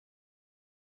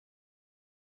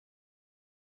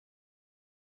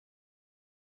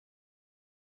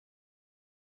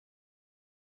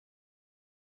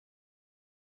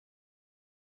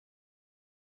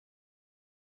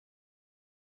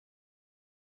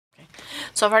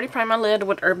So I've already primed my lid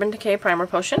with Urban Decay Primer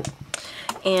Potion.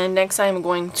 And next I'm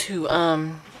going to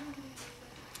I'm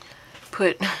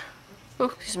going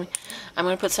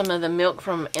to put some of the milk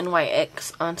from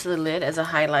NYX onto the lid as a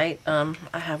highlight. I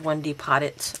have one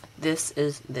depotted. This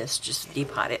just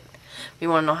depotted. If you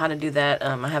want to know how to do that,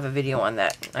 I have a video on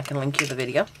that. I can link you the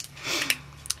video.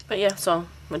 But yeah, so I'm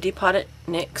going to depot it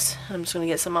NYX. I'm just going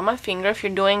to get some on my finger. If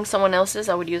you're doing someone else's,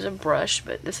 I would use a brush,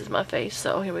 but this is my face,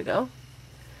 so here we go.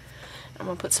 I'm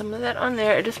going to put some of that on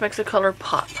there. It just makes the color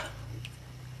pop.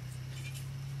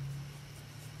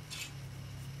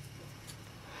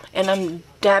 And I'm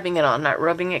dabbing it on, not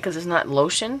rubbing it, because it's not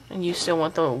lotion, and you still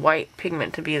want the white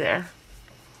pigment to be there.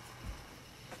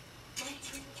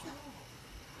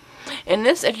 And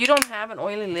this, if you don't have an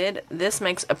oily lid, this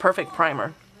makes a perfect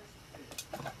primer.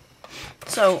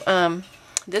 So,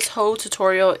 this whole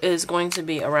tutorial is going to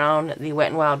be around the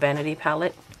Wet n Wild Vanity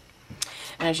palette.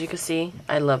 And as you can see,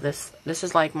 I love this. This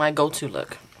is like my go-to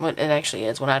look. What it actually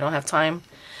is. When I don't have time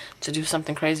to do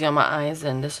something crazy on my eyes,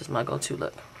 then this is my go-to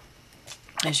look.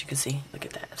 As you can see, look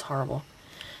at that. It's horrible.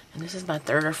 And this is my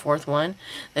third or fourth one.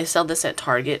 They sell this at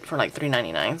Target for like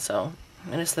 $3.99. So,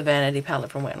 and it's the Vanity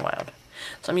palette from Wet n Wild.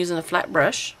 So I'm using a flat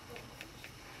brush.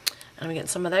 And I'm getting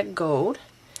some of that gold.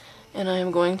 And I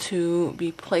am going to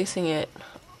be placing it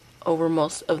over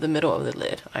most of the middle of the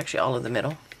lid. Actually, all of the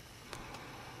middle.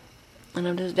 And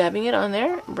I'm just dabbing it on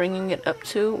there, bringing it up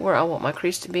to where I want my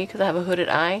crease to be, because I have a hooded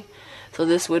eye. So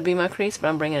this would be my crease, but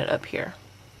I'm bringing it up here.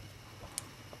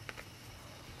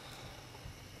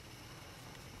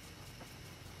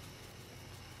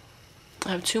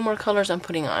 I have two more colors I'm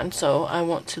putting on, so I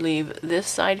want to leave this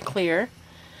side clear.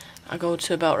 I'll go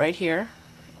to about right here,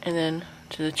 and then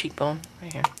to the cheekbone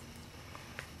right here.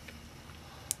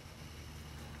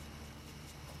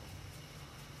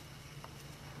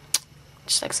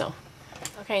 Just like so.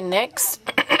 Okay, next,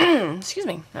 excuse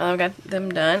me, now that I've got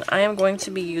them done, I am going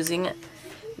to be using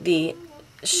the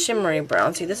shimmery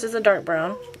brown. See, this is a dark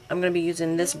brown. I'm going to be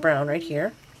using this brown right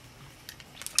here.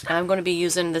 I'm going to be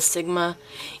using the Sigma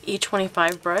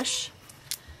E25 brush,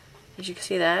 as you can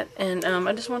see that. And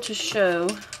I just want to show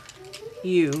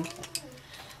you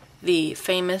the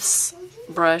famous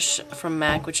brush from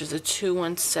MAC, which is a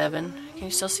 217. Can you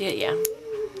still see it? Yeah.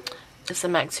 It's the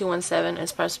MAC 217.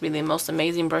 It's supposed to be the most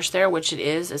amazing brush there, which it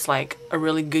is. It's like a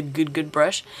really good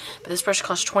brush. But this brush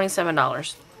costs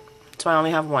 $27. So I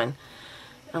only have one.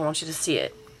 I want you to see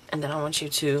it. And then I want you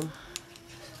to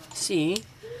see.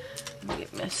 Let me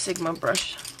get my Sigma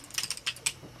brush.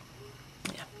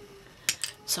 Yeah.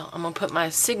 So I'm going to put my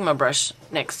Sigma brush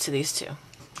next to these two.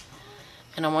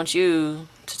 And I want you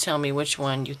to tell me which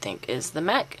one you think is the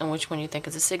MAC and which one you think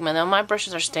is the Sigma. Now my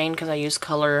brushes are stained because I use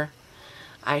color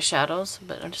eyeshadows,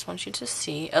 but I just want you to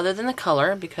see, other than the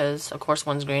color, because of course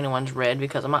one's green and one's red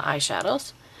because of my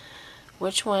eyeshadows,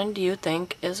 which one do you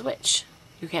think is which?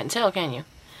 You can't tell, can you?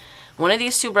 One of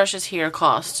these two brushes here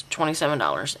costs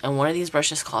 $27, and one of these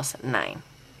brushes costs $9.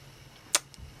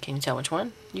 Can you tell which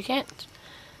one? You can't.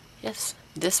 Yes,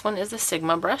 this one is the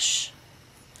Sigma brush,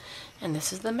 and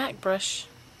this is the MAC brush.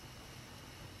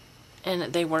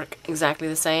 And they work exactly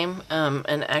the same.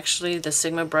 And actually the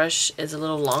Sigma brush is a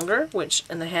little longer,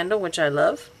 in the handle, which I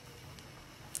love.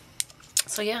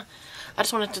 So yeah, I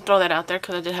just wanted to throw that out there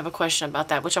because I did have a question about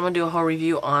that, which I'm going to do a whole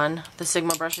review on the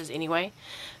Sigma brushes anyway.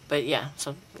 But yeah,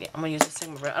 so yeah, I'm going to use the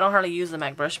Sigma brush. I don't hardly use the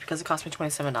MAC brush because it cost me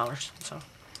 $27. So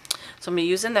I'm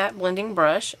using that blending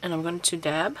brush, and I'm going to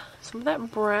dab some of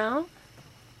that brown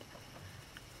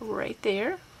right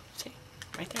there. See,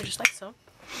 right there, just like so.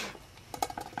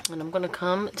 And I'm going to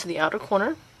come to the outer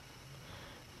corner.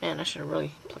 Man, I should have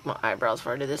really plucked my eyebrows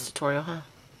before I did this tutorial, huh?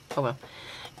 Oh well,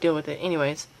 deal with it.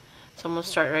 Anyways, so I'm going to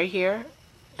start right here,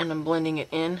 and I'm blending it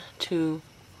in to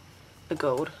the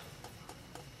gold.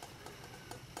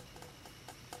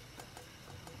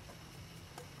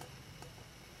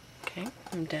 Okay,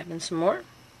 I'm dabbing some more.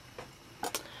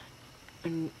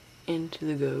 And into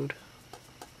the gold.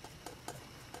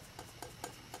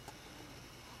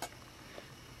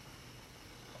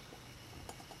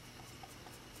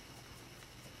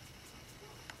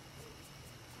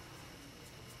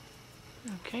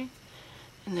 Okay,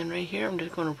 and then right here I'm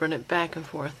just going to run it back and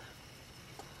forth.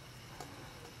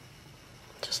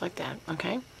 Just like that,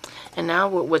 okay? And now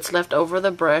what's left over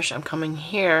the brush, I'm coming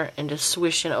here and just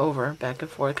swishing over back and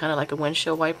forth, kind of like a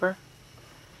windshield wiper.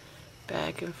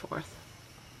 Back and forth.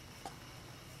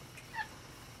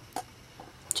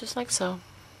 Just like so.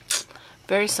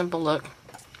 Very simple look.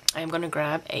 I am going to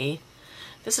grab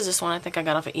this is this one I think I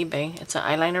got off of eBay. It's an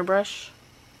eyeliner brush.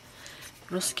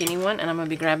 Real skinny one, and I'm going to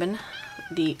be grabbing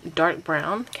the dark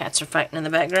brown. Cats are fighting in the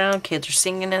background, kids are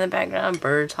singing in the background,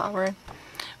 birds hollering.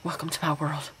 Welcome to my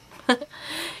world.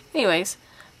 Anyways,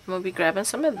 I'm going to be grabbing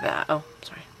some of that. Oh,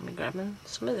 sorry. I'm going to be grabbing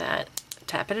some of that.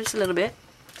 Tap it just a little bit.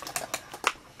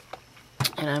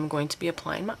 And I'm going to be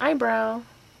applying my eyebrow.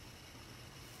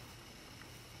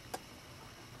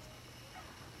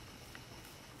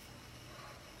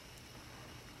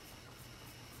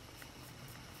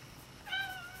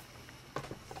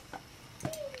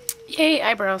 Yay,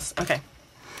 eyebrows. Okay.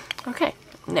 Okay.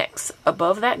 Next,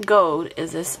 above that gold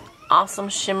is this awesome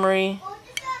shimmery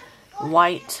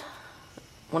white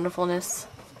wonderfulness.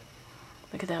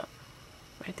 Look at that.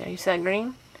 Right there. You see that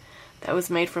green? That was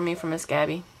made for me from Miss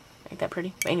Gabby. Ain't that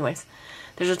pretty? But anyways,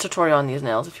 there's a tutorial on these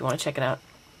nails if you want to check it out.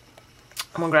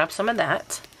 I'm going to grab some of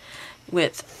that.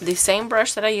 With the same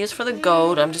brush that I used for the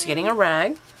gold, I'm just getting a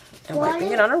rag and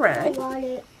wiping it on a rag.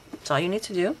 That's all you need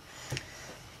to do.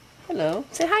 Hello.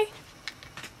 Say hi.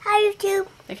 Hi, YouTube.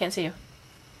 I can't see you.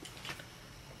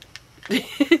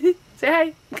 Say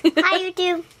hi. Hi,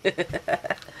 YouTube.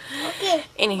 Okay.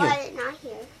 Anywho. Wallet not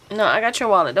here. No, I got your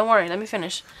wallet. Don't worry. Let me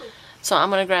finish. So I'm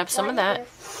going to grab some of that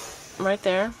right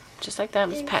there. Just like that.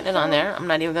 I'm just patting it on there. I'm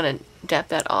not even going to dab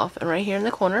that off. And right here in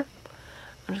the corner,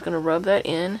 I'm just going to rub that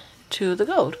in to the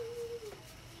gold.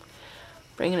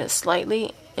 Bringing it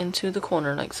slightly into the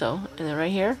corner like so. And then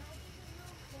right here,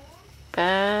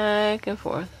 back and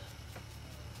forth.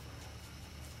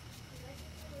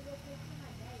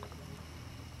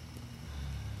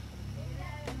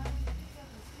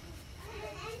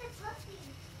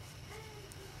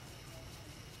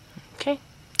 Okay,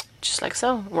 just like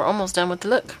so. We're almost done with the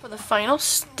look. For the final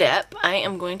step, I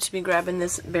am going to be grabbing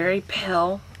this very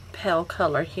pale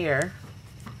color here.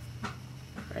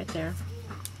 Right there.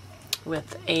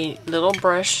 With a little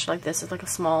brush like this. It's like a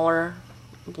smaller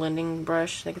blending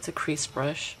brush. I think it's a crease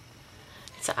brush.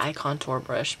 It's an eye contour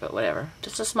brush, but whatever.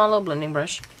 Just a small little blending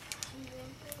brush.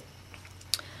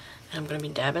 And I'm going to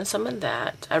be dabbing some of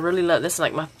that. I really love this. Is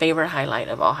like my favorite highlight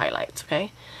of all highlights,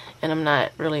 okay? And I'm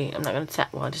not going to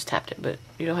tap, well, I just tapped it, but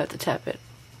you don't have to tap it.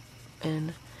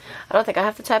 And I don't think I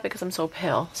have to tap it because I'm so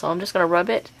pale. So I'm just going to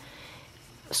rub it,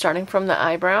 starting from the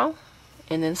eyebrow,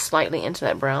 and then slightly into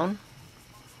that brown.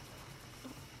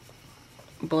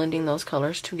 Blending those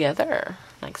colors together,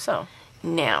 like so.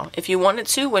 Now, if you wanted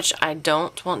to, which I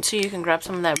don't want to, you can grab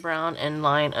some of that brown and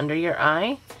line under your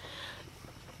eye.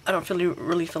 I don't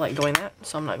really feel like doing that,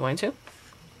 so I'm not going to.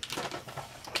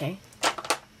 Okay.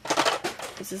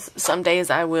 Some days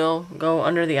I will go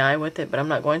under the eye with it, but I'm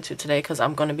not going to today because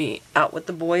I'm going to be out with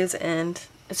the boys and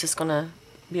it's just going to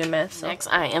be a mess. So. Next,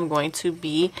 I am going to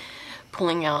be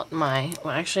pulling out my,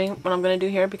 well, actually, what I'm going to do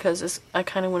here, because I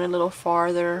kind of went a little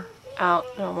farther out.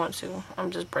 I don't want to.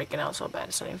 I'm just breaking out so bad.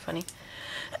 It's not even funny.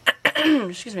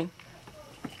 Excuse me.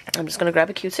 I'm just going to grab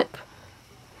a Q-tip.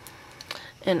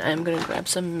 And I'm going to grab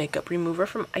some makeup remover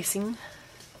from Icing.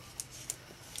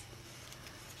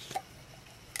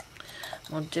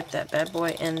 I'll dip that bad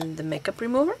boy in the makeup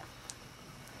remover.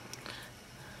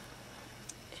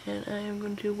 And I am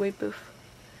going to wipe off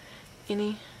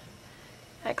any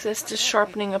excess, just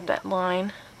sharpening up that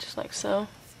line, just like so.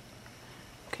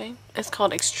 Okay, it's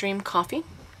called Extreme Coffee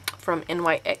from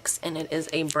NYX, and it is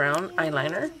a brown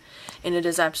eyeliner. And it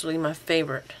is absolutely my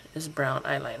favorite, is brown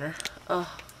eyeliner.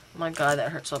 Oh my god,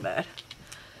 that hurts so bad.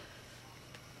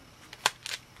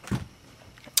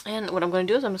 And what I'm going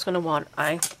to do is I'm just going to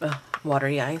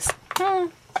watery eyes.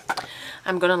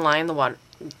 I'm going to line the water.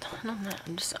 No, I'm not.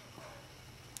 I'm just.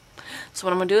 So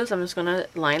what I'm going to do is I'm just going to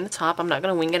line the top. I'm not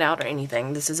going to wing it out or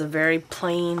anything. This is a very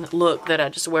plain look that I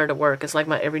just wear to work. It's like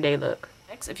my everyday look.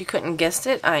 Next, if you couldn't guess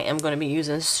it, I am going to be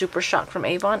using Super Shock from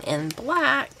Avon in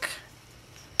black.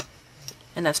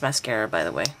 And that's mascara, by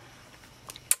the way.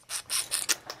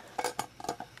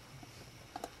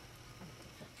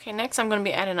 Okay, next I'm going to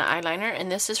be adding an eyeliner,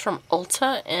 and this is from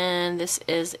Ulta, and this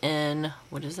is in,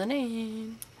 what is the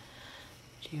name?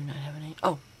 Do you not have a name?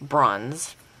 Oh,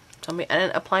 Bronze. So I'm going to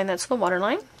be applying that to the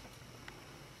waterline.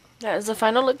 That is the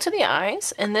final look to the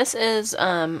eyes, and this is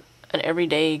an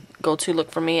everyday go-to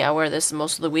look for me. I wear this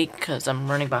most of the week because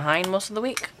I'm running behind most of the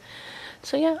week.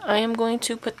 So yeah, I am going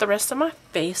to put the rest of my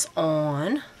face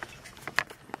on,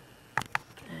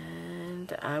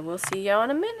 and I will see y'all in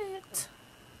a minute.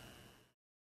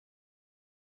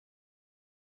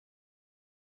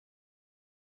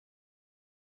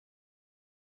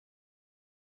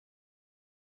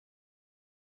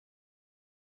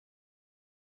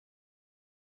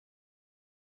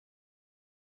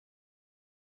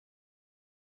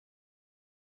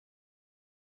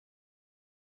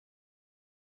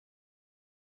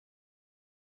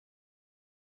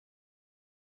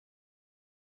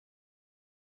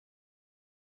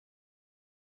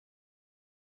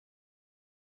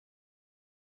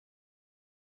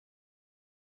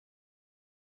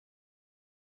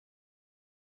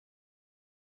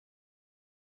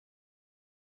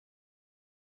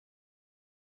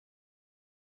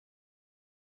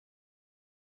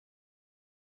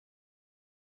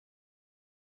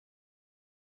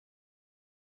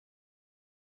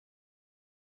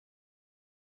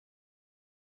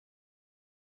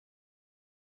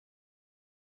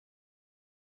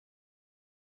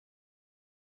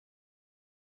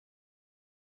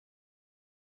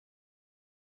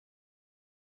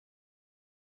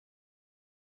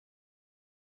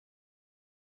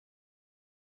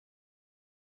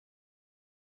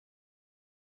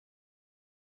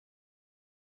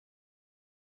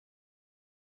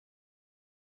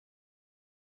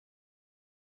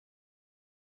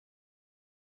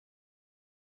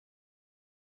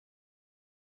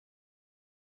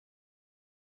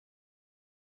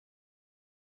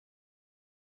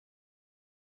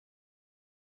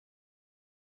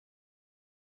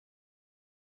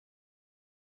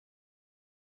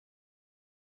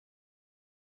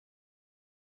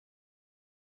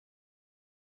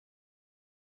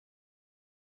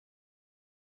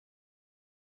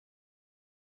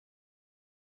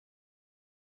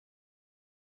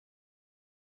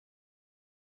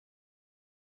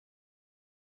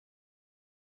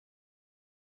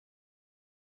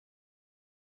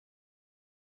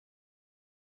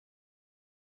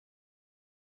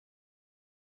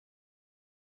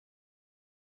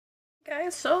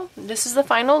 Guys, so this is the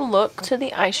final look to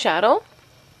the eyeshadow.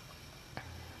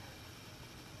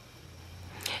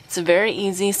 It's a very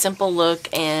easy, simple look,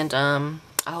 and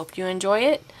I hope you enjoy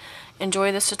it.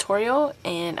 Enjoy this tutorial,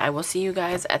 and I will see you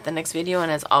guys at the next video.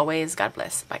 And as always, God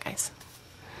bless. Bye, guys.